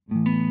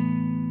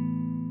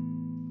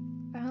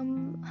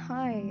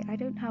Hi, I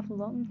don't have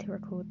long to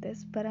record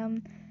this, but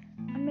I'm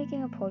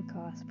making a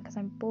podcast because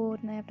I'm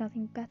bored and I have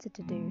nothing better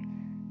to do.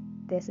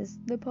 This is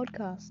the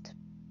podcast.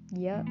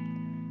 Yep.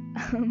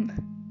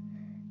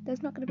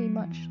 There's not going to be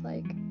much,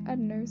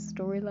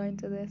 storyline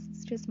to this.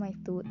 It's just my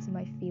thoughts and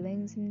my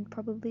feelings and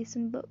probably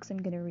some books I'm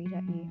going to read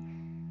at you.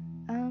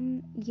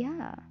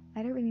 Yeah.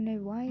 I don't really know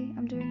why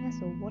I'm doing this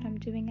or what I'm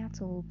doing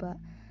at all, but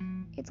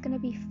it's going to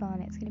be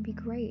fun. It's going to be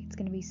great. It's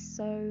going to be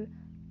so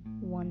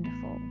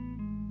wonderful.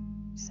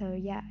 So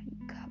yeah,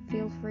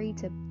 feel free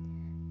to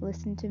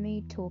listen to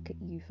me talk at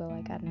you for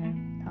I don't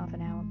know, half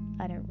an hour.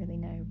 I don't really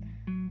know.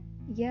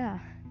 Yeah,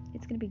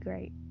 it's gonna be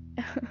great.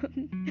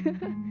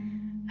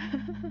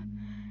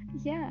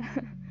 Yeah.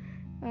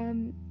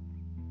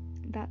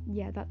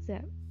 That's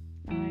it.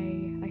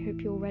 I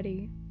hope you're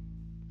ready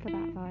for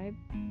that vibe.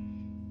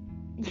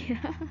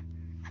 Yeah.